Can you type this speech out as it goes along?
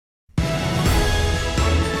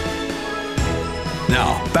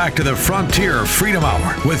Now, back to the Frontier Freedom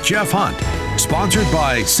Hour with Jeff Hunt, sponsored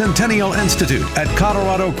by Centennial Institute at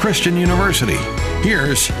Colorado Christian University.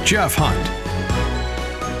 Here's Jeff Hunt.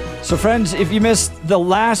 So, friends, if you missed the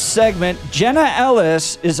last segment, Jenna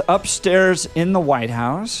Ellis is upstairs in the White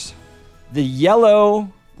House. The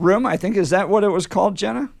Yellow Room, I think, is that what it was called,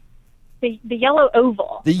 Jenna? The Yellow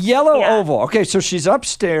Oval. The Yellow Oval. Okay, so she's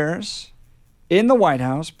upstairs in the White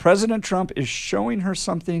House. President Trump is showing her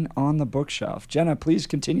something on the bookshelf. Jenna, please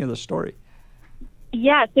continue the story.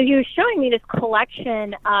 Yeah, so he was showing me this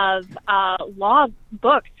collection of law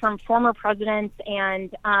books from former presidents,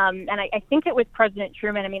 and I think it was President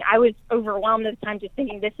Truman. I mean, I was overwhelmed at the time just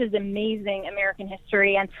thinking, this is amazing American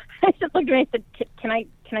history. And I just looked at him and said, can I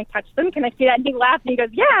touch them? Can I see that? And he laughed and he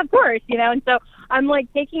goes, yeah, of course, And so I'm like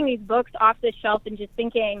taking these books off the shelf and just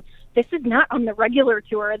thinking, this is not on the regular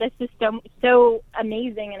tour. This is so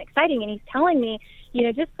amazing and exciting. And he's telling me,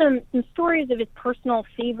 just some stories of his personal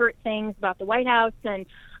favorite things about the White House and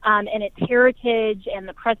its heritage and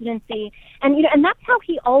the presidency. And, and that's how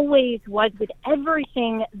he always was with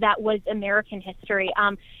everything that was American history.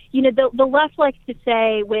 The left likes to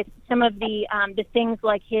say with some of the things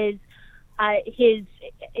like his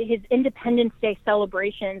Independence Day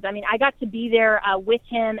celebrations. I mean, I got to be there with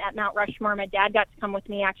him at Mount Rushmore. My dad got to come with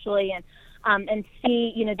me actually, and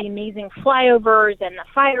see the amazing flyovers and the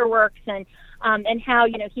fireworks and how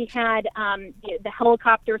he had the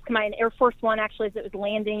helicopters come out, and Air Force One actually as it was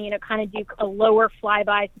landing, kind of do a lower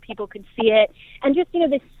flyby so people could see it, and just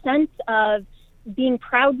this sense of being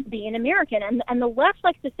proud to be an American. And the left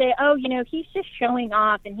likes to say, oh, he's just showing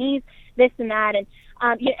off and he's this and that,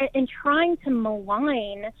 and trying to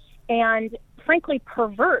malign and frankly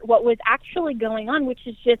pervert what was actually going on, which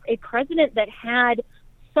is just a president that had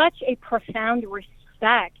such a profound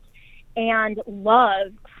respect and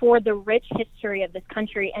love for the rich history of this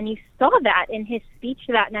country. And you saw that in his speech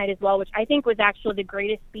that night as well, which I think was actually the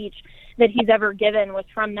greatest speech that he's ever given, was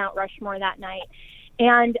from Mount Rushmore that night.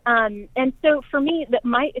 And so for me,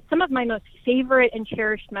 some of my most favorite and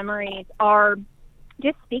cherished memories are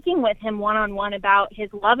just speaking with him one-on-one about his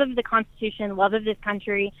love of the Constitution, love of this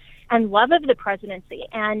country, and love of the presidency.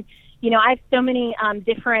 And, I have so many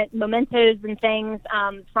different mementos and things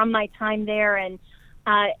from my time there and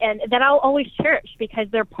that I'll always cherish because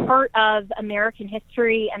they're part of American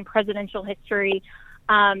history and presidential history.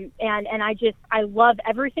 And I love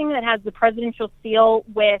everything that has the presidential seal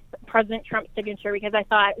with President Trump's signature, because I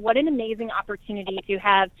thought, what an amazing opportunity to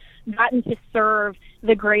have gotten to serve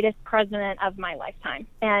the greatest president of my lifetime.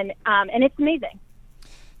 And it's amazing.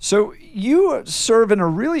 So you serve in a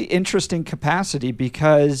really interesting capacity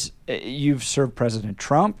because you've served President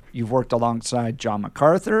Trump. You've worked alongside John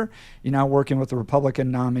MacArthur. You're now working with the Republican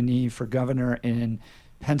nominee for governor in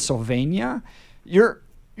Pennsylvania. You're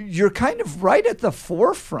kind of right at the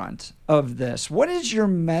forefront of this. What is your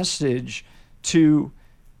message to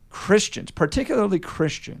Christians, particularly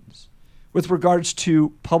Christians, with regards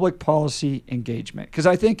to public policy engagement? Because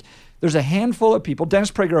I think there's a handful of people. Dennis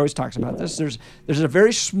Prager always talks about this. There's a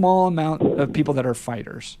very small amount of people that are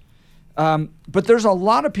fighters. But there's a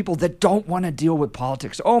lot of people that don't want to deal with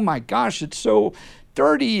politics. Oh my gosh, it's so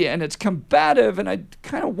dirty and it's combative, and I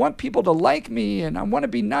kind of want people to like me, and I want to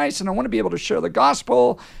be nice, and I want to be able to share the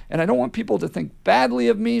gospel, and I don't want people to think badly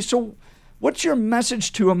of me. So what's your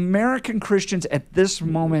message to American Christians at this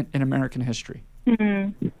moment in American history?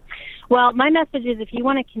 Mm-hmm. Well, my message is, if you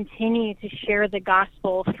want to continue to share the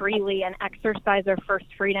gospel freely and exercise our first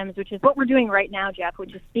freedoms, which is what we're doing right now, Jeff,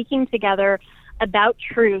 which is speaking together about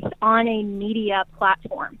truth on a media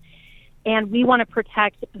platform. And we want to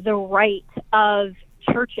protect the right of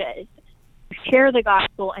churches to share the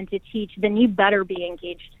gospel and to teach, then you better be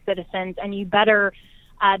engaged citizens, and you better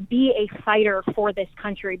be a fighter for this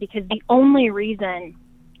country, because the only reason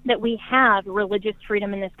that we have religious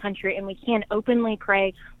freedom in this country and we can openly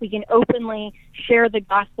pray, we can openly share the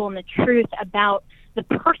gospel and the truth about the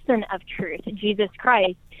person of truth, Jesus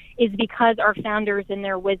Christ, is because our founders in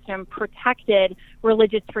their wisdom protected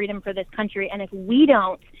religious freedom for this country. And if we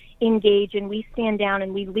don't engage and we stand down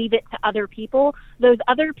and we leave it to other people, those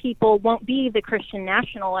other people won't be the Christian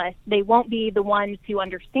nationalists. They won't be the ones who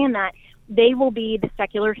understand that. They will be the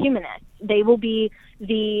secular humanists. They will be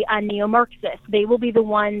the neo-Marxists. They will be the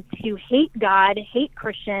ones who hate God, hate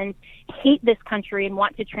Christians, hate this country, and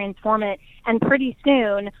want to transform it. And pretty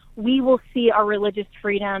soon, we will see our religious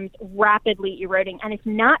freedoms rapidly eroding. And if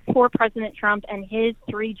not for President Trump and his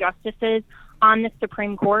 3 justices on the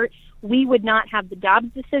Supreme Court, we would not have the Dobbs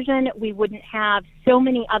decision. We wouldn't have so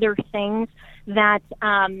many other things that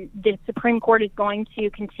the Supreme Court is going to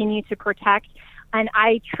continue to protect. and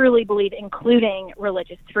I truly believe including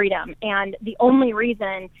religious freedom. And the only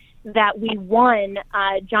reason that we won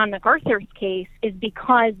John MacArthur's case is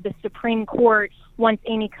because the Supreme Court, once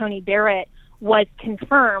Amy Coney Barrett was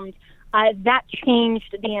confirmed, that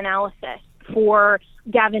changed the analysis for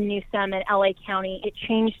Gavin Newsom and LA County. It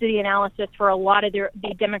changed the analysis for a lot of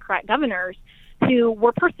the Democrat governors who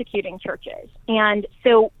were persecuting churches. And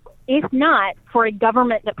so if not for a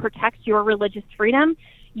government that protects your religious freedom,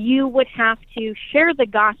 you would have to share the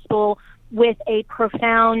gospel with a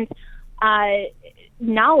profound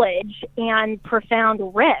knowledge and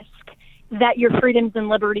profound risk that your freedoms and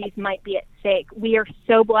liberties might be at stake. We are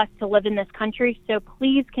so blessed to live in this country, so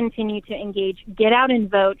please continue to engage, get out and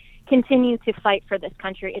vote, continue to fight for this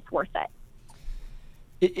country. It's worth it.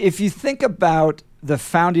 If you think about the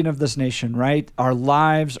founding of this nation, right, our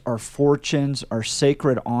lives, our fortunes, our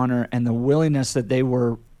sacred honor, and the willingness that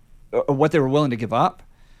what they were willing to give up,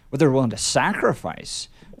 what they were willing to sacrifice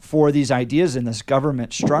for these ideas in this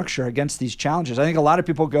government structure against these challenges. I think a lot of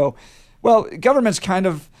people go, well, government's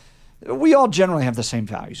we all generally have the same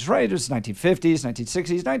values, right? It's 1950s,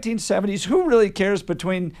 1960s, 1970s. Who really cares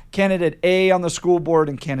between candidate A on the school board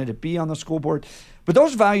and candidate B on the school board? But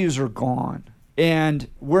those values are gone. And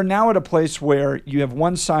we're now at a place where you have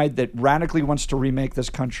one side that radically wants to remake this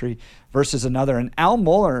country versus another. And Al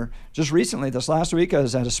Mohler, just recently, this last week, I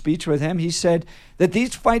was at a speech with him, he said that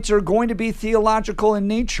these fights are going to be theological in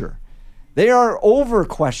nature. They are over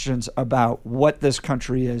questions about what this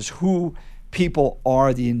country is, who people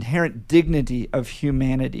are, the inherent dignity of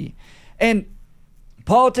humanity. And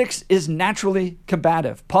politics is naturally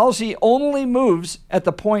combative. Policy only moves at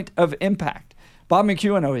the point of impact. Bob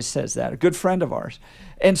McEwen always says that, a good friend of ours.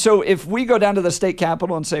 And so if we go down to the state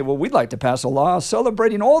capitol and say, well, we'd like to pass a law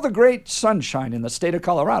celebrating all the great sunshine in the state of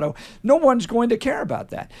Colorado, no one's going to care about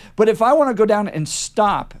that. But if I want to go down and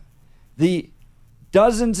stop the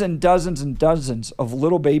dozens and dozens and dozens of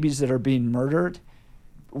little babies that are being murdered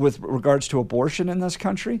with regards to abortion in this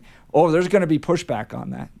country, there's going to be pushback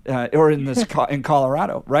on that, or in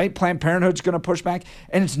Colorado, right? Planned Parenthood's going to push back,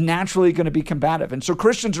 and it's naturally going to be combative. And so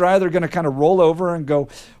Christians are either going to kind of roll over and go,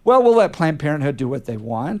 well, we'll let Planned Parenthood do what they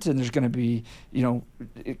want, and there's going to be,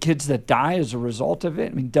 kids that die as a result of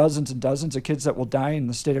it. I mean, dozens and dozens of kids that will die in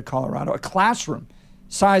the state of Colorado. A classroom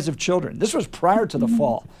size of children. This was prior to the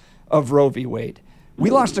fall of Roe v. Wade. We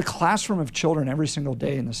lost a classroom of children every single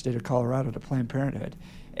day in the state of Colorado to Planned Parenthood.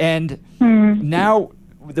 And now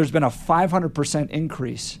there's been a 500%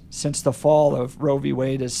 increase since the fall of Roe v.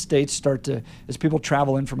 Wade as people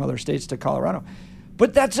travel in from other states to Colorado.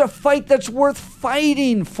 But that's a fight that's worth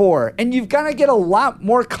fighting for. And you've got to get a lot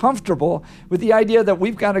more comfortable with the idea that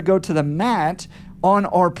we've got to go to the mat on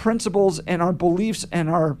our principles and our beliefs and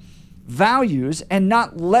our values and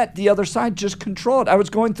not let the other side just control it. I was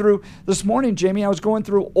going through this morning, Jamie,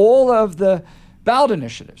 all of the ballot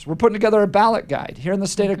initiatives. We're putting together a ballot guide here in the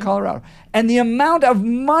state of Colorado. And the amount of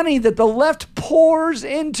money that the left pours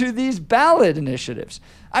into these ballot initiatives,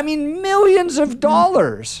 I mean, millions of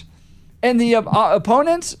dollars. And the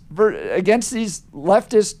opponents against these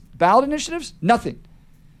leftist ballot initiatives, nothing.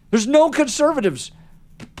 There's no conservatives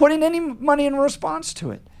putting any money in response to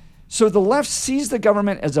it. So the left sees the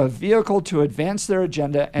government as a vehicle to advance their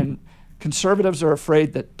agenda, and conservatives are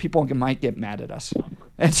afraid that people might get mad at us.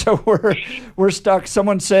 And so we're stuck.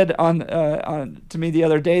 Someone said to me the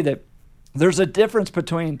other day that there's a difference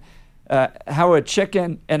between how a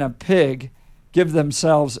chicken and a pig give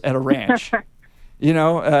themselves at a ranch.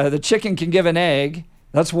 The chicken can give an egg.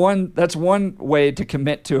 That's one way to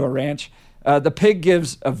commit to a ranch. The pig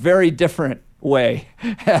gives a very different way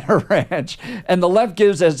at a ranch, and the left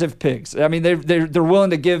gives as if pigs. I mean, they're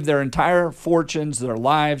willing to give their entire fortunes, their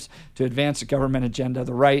lives, to advance a government agenda.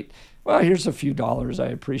 The right, well, here's a few dollars. I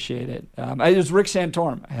appreciate it. It was Rick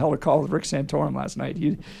Santorum. I held a call with Rick Santorum last night.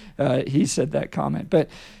 He said that comment. But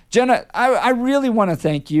Jenna, I really want to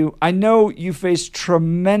thank you. I know you faced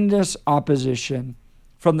tremendous opposition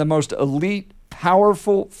from the most elite,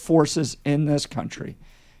 powerful forces in this country.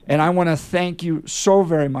 And I want to thank you so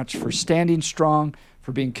very much for standing strong,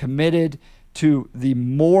 for being committed to the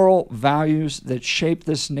moral values that shape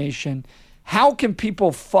this nation. How can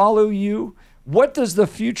people follow you? What does the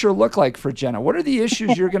future look like for Jenna? What are the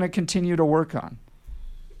issues you're going to continue to work on?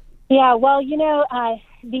 Yeah, well,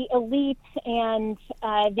 the elite and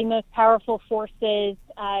the most powerful forces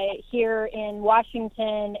here in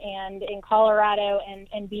Washington and in Colorado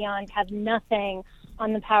and beyond have nothing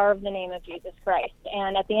on the power of the name of Jesus Christ.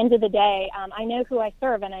 And at the end of the day, I know who I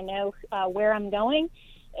serve and I know where I'm going.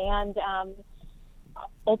 And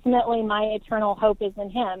ultimately, my eternal hope is in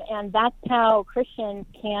him. And that's how Christians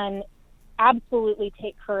can absolutely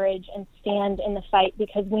take courage and stand in the fight,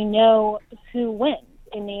 because we know who wins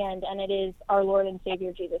in the end, and it is our Lord and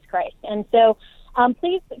Savior, Jesus Christ. And so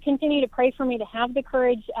please continue to pray for me to have the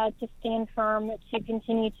courage to stand firm, to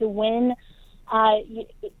continue to win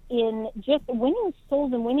in just winning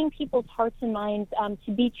souls and winning people's hearts and minds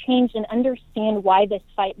to be changed and understand why this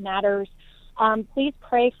fight matters. Please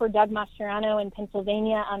pray for Doug Mastriano in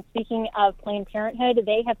Pennsylvania. Speaking of Planned Parenthood,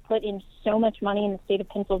 they have put in so much money in the state of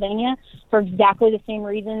Pennsylvania for exactly the same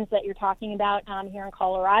reasons that you're talking about here in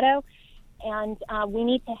Colorado. And we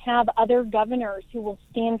need to have other governors who will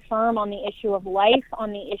stand firm on the issue of life,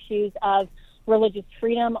 on the issues of religious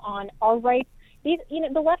freedom, on our rights.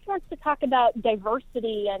 The left wants to talk about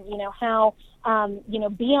diversity and, how,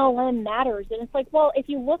 BLM matters. And it's like, well, if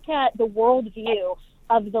you look at the worldview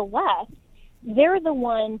of the left, they're the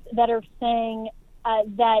ones that are saying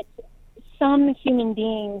that some human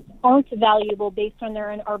beings aren't valuable based on their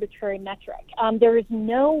own arbitrary metric. There is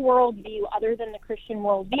no worldview other than the Christian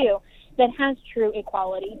worldview that has true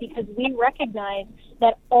equality, because we recognize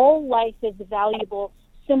that all life is valuable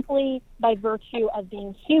simply by virtue of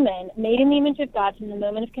being human, made in the image of God from the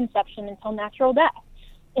moment of conception until natural death.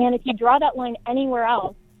 And if you draw that line anywhere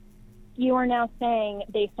else, you are now saying,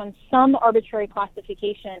 based on some arbitrary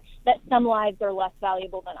classification, that some lives are less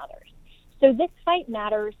valuable than others. So this fight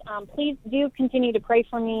matters. Please do continue to pray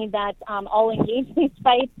for me that I'll engage in these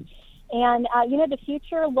fights. And, the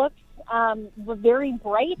future looks very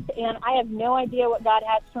bright, and I have no idea what God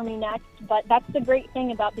has for me next. But that's the great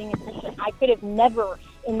thing about being a Christian. I could have never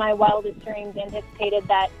in my wildest dreams anticipated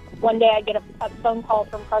that one day I'd get a phone call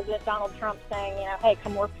from President Donald Trump saying, hey,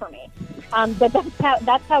 come work for me. But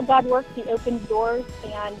that's how God works. He opens doors,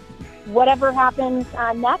 and whatever happens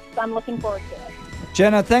next, I'm looking forward to it.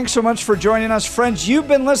 Jenna, thanks so much for joining us. Friends, you've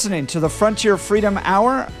been listening to the Frontier Freedom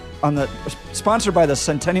Hour sponsored by the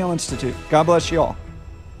Centennial Institute. God bless you all.